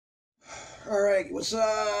All right, what's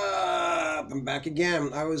up? I'm back again.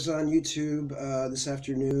 I was on YouTube this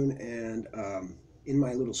afternoon, and in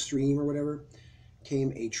my little stream or whatever,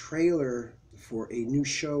 came a trailer for a new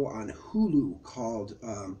show on Hulu called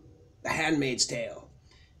The Handmaid's Tale.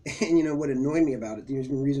 And you know what annoyed me about it? The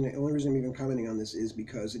only reason I'm even commenting on this is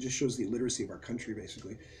because it just shows the illiteracy of our country,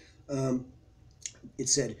 basically. It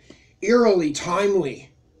said, eerily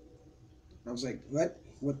timely. I was like, what?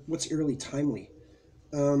 What's eerily timely?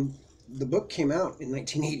 The book came out in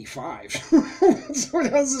 1985. So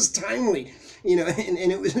how's this timely? You know,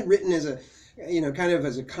 and it was written as a, you know, kind of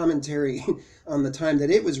as a commentary on the time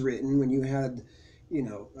that it was written when you had, you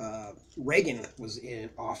know, Reagan was in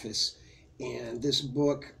office. And this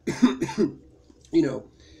book, you know,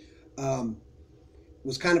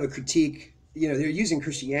 was kind of a critique. You know, they're using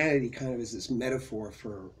Christianity kind of as this metaphor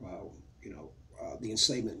for, you know, the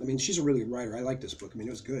enslavement. I mean, she's a really good writer. I like this book. I mean,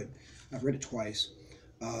 it was good. I've read it twice.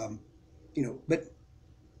 You know, but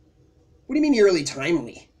what do you mean eerily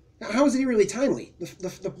timely? How is it eerily timely?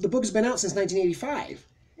 The book's been out since 1985.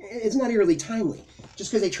 It's not eerily timely just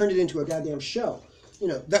because they turned it into a goddamn show. You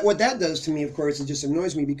know, what that does to me, of course, it just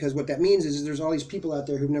annoys me, because what that means is there's all these people out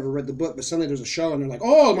there who've never read the book, but suddenly there's a show and they're like,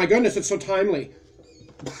 oh my goodness, it's so timely.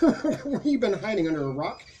 Where you been hiding under a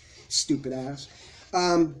rock, stupid ass?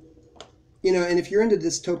 You know, and if you're into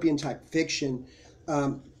dystopian type fiction,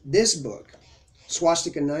 this book,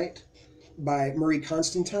 Swastika Night by Marie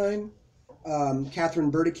Constantine, Catherine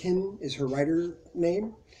Burdekin is her writer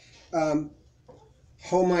name.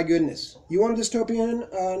 Oh my goodness. You want a dystopian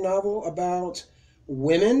novel about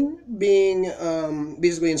women being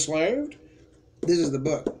basically enslaved? This is the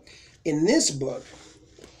book. In this book,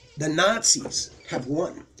 the Nazis have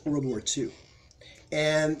won World War II.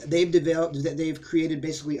 And they've created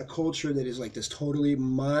basically a culture that is like this totally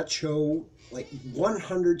macho, like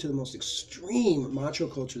 100 to the most extreme macho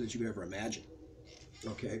culture that you could ever imagine.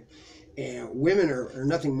 Okay? And women are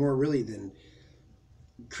nothing more really than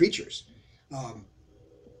creatures.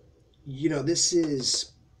 You know, this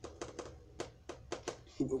is,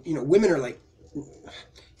 you know, women are like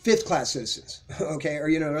fifth-class citizens, okay? Or,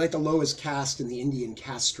 you know, they're like the lowest caste in the Indian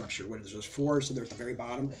caste structure. What is there's four, so they're at the very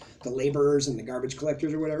bottom. The laborers and the garbage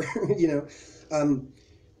collectors or whatever, you know.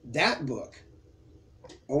 That book,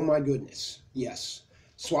 oh my goodness, yes.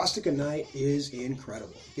 Swastika Night is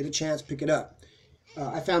incredible. Get a chance, pick it up.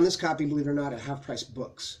 I found this copy, believe it or not, at Half Price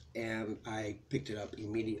Books, and I picked it up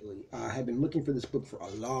immediately. I had been looking for this book for a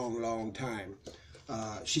long, long time.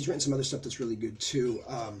 She's written some other stuff that's really good, too.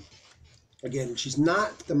 Again, she's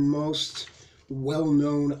not the most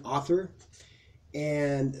well-known author,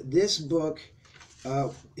 and this book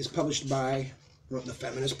is published by the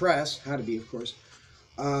Feminist Press, had to be, of course,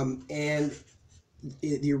 and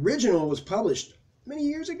the original was published many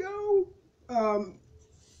years ago,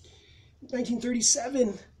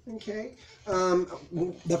 1937, okay?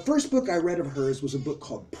 The first book I read of hers was a book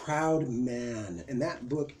called Proud Man, and that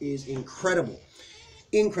book is incredible.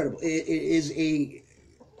 Incredible. It is a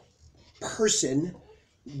person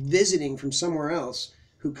visiting from somewhere else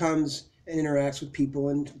who comes and interacts with people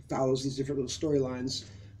and follows these different little storylines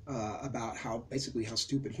about how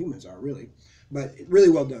stupid humans are, really. But really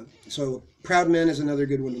well done. So Proud Man is another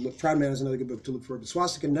good one to look. Proud Man is another good book to look forward to.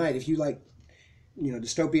 Swastika Night, if you like, you know,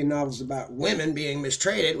 dystopian novels about women being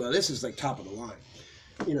mistreated, well, this is like top of the line.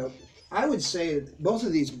 You know, I would say that both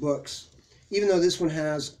of these books, even though this one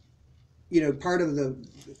has, you know, part of the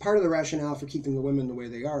rationale for keeping the women the way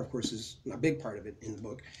they are, of course, is a big part of it in the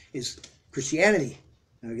book, is Christianity.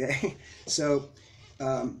 Okay, so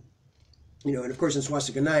you know, and of course in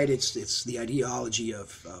Swastika Night, it's the ideology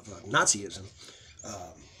of Nazism.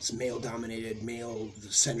 It's male-dominated,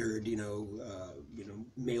 male-centered, you know,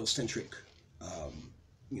 male-centric,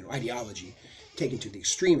 you know, ideology, taken to the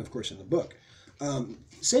extreme, of course, in the book.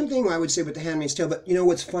 Same thing I would say with The Handmaid's Tale, but you know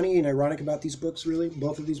what's funny and ironic about these books, really,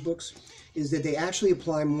 both of these books, is that they actually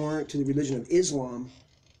apply more to the religion of Islam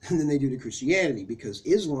than they do to Christianity, because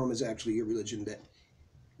Islam is actually a religion that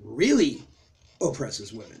really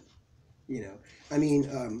oppresses women. You know, I mean,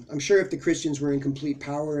 I'm sure if the Christians were in complete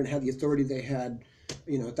power and had the authority they had,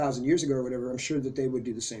 you know, 1,000 years ago or whatever, I'm sure that they would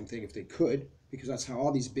do the same thing if they could, because that's how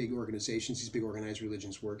all these big organizations, these big organized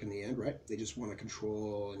religions work in the end, right? They just want to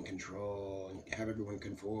control and have everyone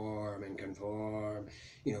conform,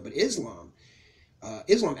 you know. But Islam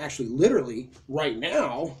actually literally right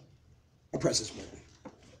now oppresses women.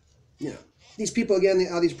 You know, these people, again,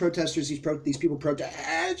 all these protesters, these people protest,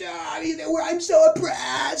 I'm so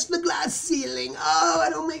oppressed, the glass ceiling, oh, I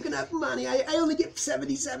don't make enough money, I only get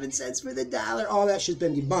 77 cents for the dollar. All that shit's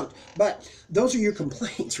been debunked. But those are your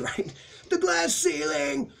complaints, right? The glass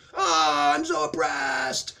ceiling, oh, I'm so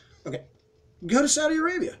oppressed. Okay, Go to Saudi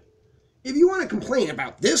Arabia. If you want to complain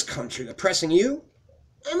about this country oppressing you,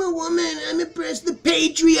 I'm a woman, I'm oppressed, the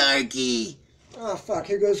patriarchy. Oh, fuck,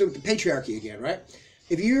 here goes with the patriarchy again, right?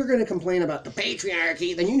 If you're going to complain about the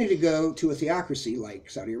patriarchy, then you need to go to a theocracy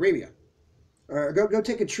like Saudi Arabia. Or go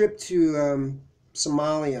take a trip to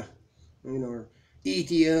Somalia, or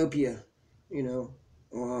Ethiopia,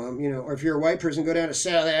 or if you're a white person, go down to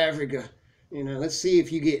South Africa. Let's see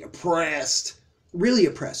if you get oppressed. Really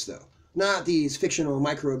oppressed, though. Not these fictional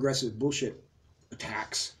microaggressive bullshit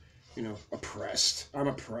attacks. Oppressed. I'm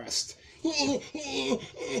oppressed.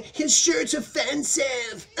 His shirt's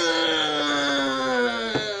offensive.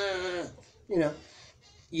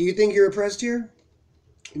 You think you're oppressed here?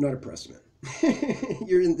 You're not oppressed, man.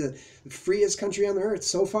 You're in the freest country on the earth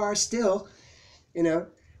so far still.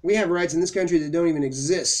 We have rights in this country that don't even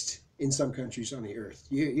exist in some countries on the earth.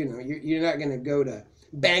 You're not going to go to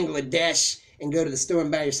Bangladesh and go to the store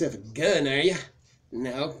and buy yourself a gun, are you?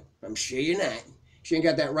 No, I'm sure you're not. You ain't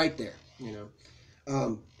got that right there,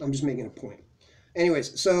 I'm just making a point.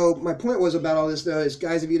 Anyways, so my point was about all this, though, is,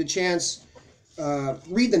 guys, if you get a chance,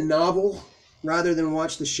 read the novel rather than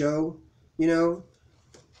watch the show,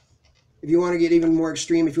 If you want to get even more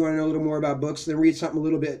extreme, if you want to know a little more about books, then read something a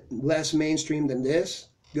little bit less mainstream than this.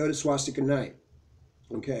 Go to Swastika Night.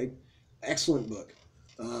 Okay? Excellent book.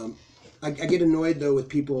 I get annoyed, though, with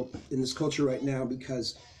people in this culture right now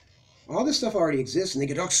because all this stuff already exists, and they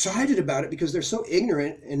get all excited about it because they're so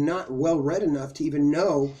ignorant and not well-read enough to even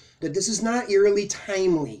know that this is not eerily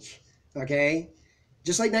timely. Okay?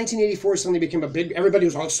 Just like 1984 suddenly became a big... Everybody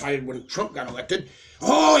was all excited when Trump got elected.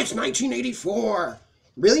 Oh, it's 1984!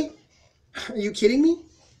 Really? Are you kidding me?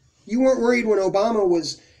 You weren't worried when Obama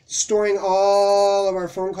was storing all of our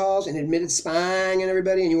phone calls and admitted spying on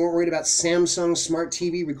everybody, and you weren't worried about Samsung Smart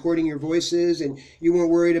TV recording your voices, and you weren't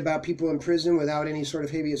worried about people in prison without any sort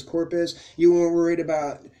of habeas corpus. You weren't worried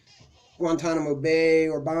about Guantanamo Bay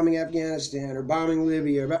or bombing Afghanistan or bombing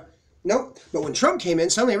Libya. Nope. But when Trump came in,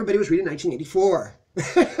 suddenly everybody was reading 1984.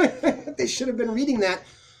 They should have been reading that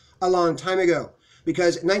a long time ago.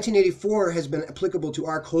 Because 1984 has been applicable to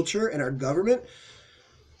our culture and our government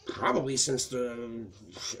probably since the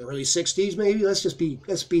early 60s, maybe. Let's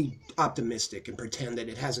be optimistic and pretend that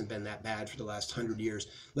it hasn't been that bad for the last 100 years.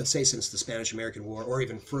 Let's say since the Spanish-American War, or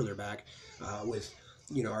even further back with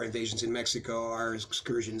our invasions in Mexico, our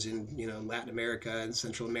excursions in Latin America and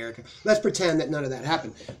Central America. Let's pretend that none of that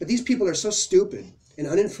happened. But these people are so stupid and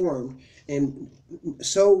uninformed and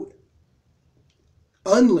so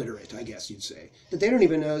unliterate, I guess you'd say, that they don't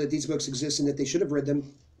even know that these books exist and that they should have read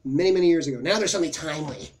them many, many years ago. Now they're suddenly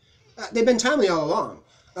timely. They've been timely all along.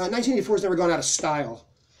 1984 has never gone out of style.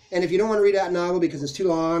 And if you don't want to read that novel because it's too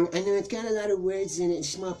long, I know it's got a lot of words in it,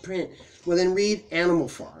 small print, well then read Animal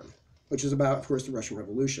Farm, which is about, of course, the Russian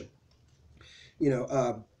Revolution.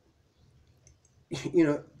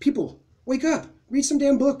 People, wake up, read some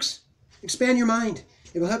damn books, expand your mind.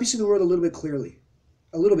 It will help you see the world a little bit clearly,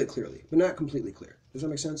 but not completely clear. Does that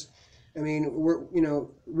make sense? I mean,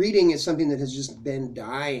 reading is something that has just been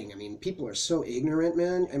dying. I mean, people are so ignorant,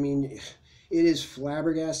 man. I mean, it is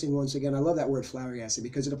flabbergasting once again. I love that word flabbergasting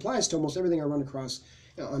because it applies to almost everything I run across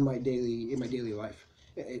in my daily life.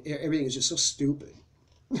 Everything is just so stupid.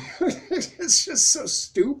 It's just so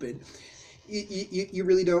stupid. You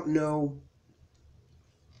really don't know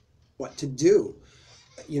what to do.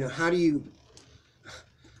 How do you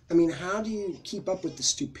keep up with the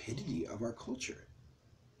stupidity of our culture?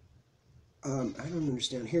 I don't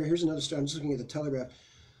understand. Here's another story. I'm just looking at the Telegraph.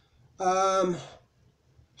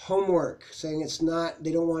 Homework, saying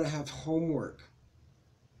they don't want to have homework.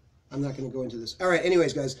 I'm not going to go into this. All right,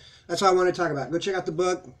 anyways, guys, that's all I want to talk about. Go check out the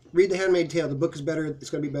book. Read The Handmaid's Tale. The book is better. It's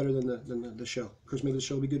going to be better than the show. Of course, maybe the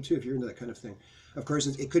show will be good, too, if you're into that kind of thing. Of course,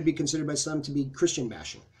 it could be considered by some to be Christian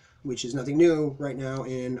bashing, which is nothing new right now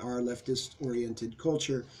in our leftist-oriented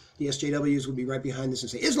culture. The SJWs would be right behind this and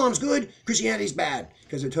say, Islam's good, Christianity's bad,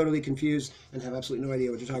 because they're totally confused and have absolutely no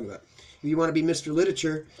idea what you're talking about. If you want to be Mr.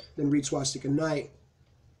 Literature, then read Swastika Night.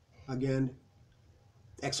 Again,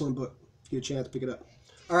 excellent book. Get a chance, pick it up.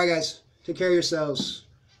 All right, guys, take care of yourselves.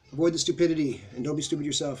 Avoid the stupidity, and don't be stupid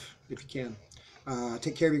yourself if you can.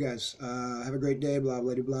 Take care of you guys. Have a great day, blah,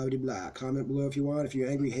 blah, blah, blah, blah. Comment below if you want. If you're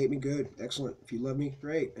angry, hate me, good. Excellent. If you love me,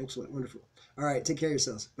 great. Excellent. Wonderful. All right, take care of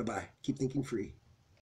yourselves. Bye-bye. Keep thinking free.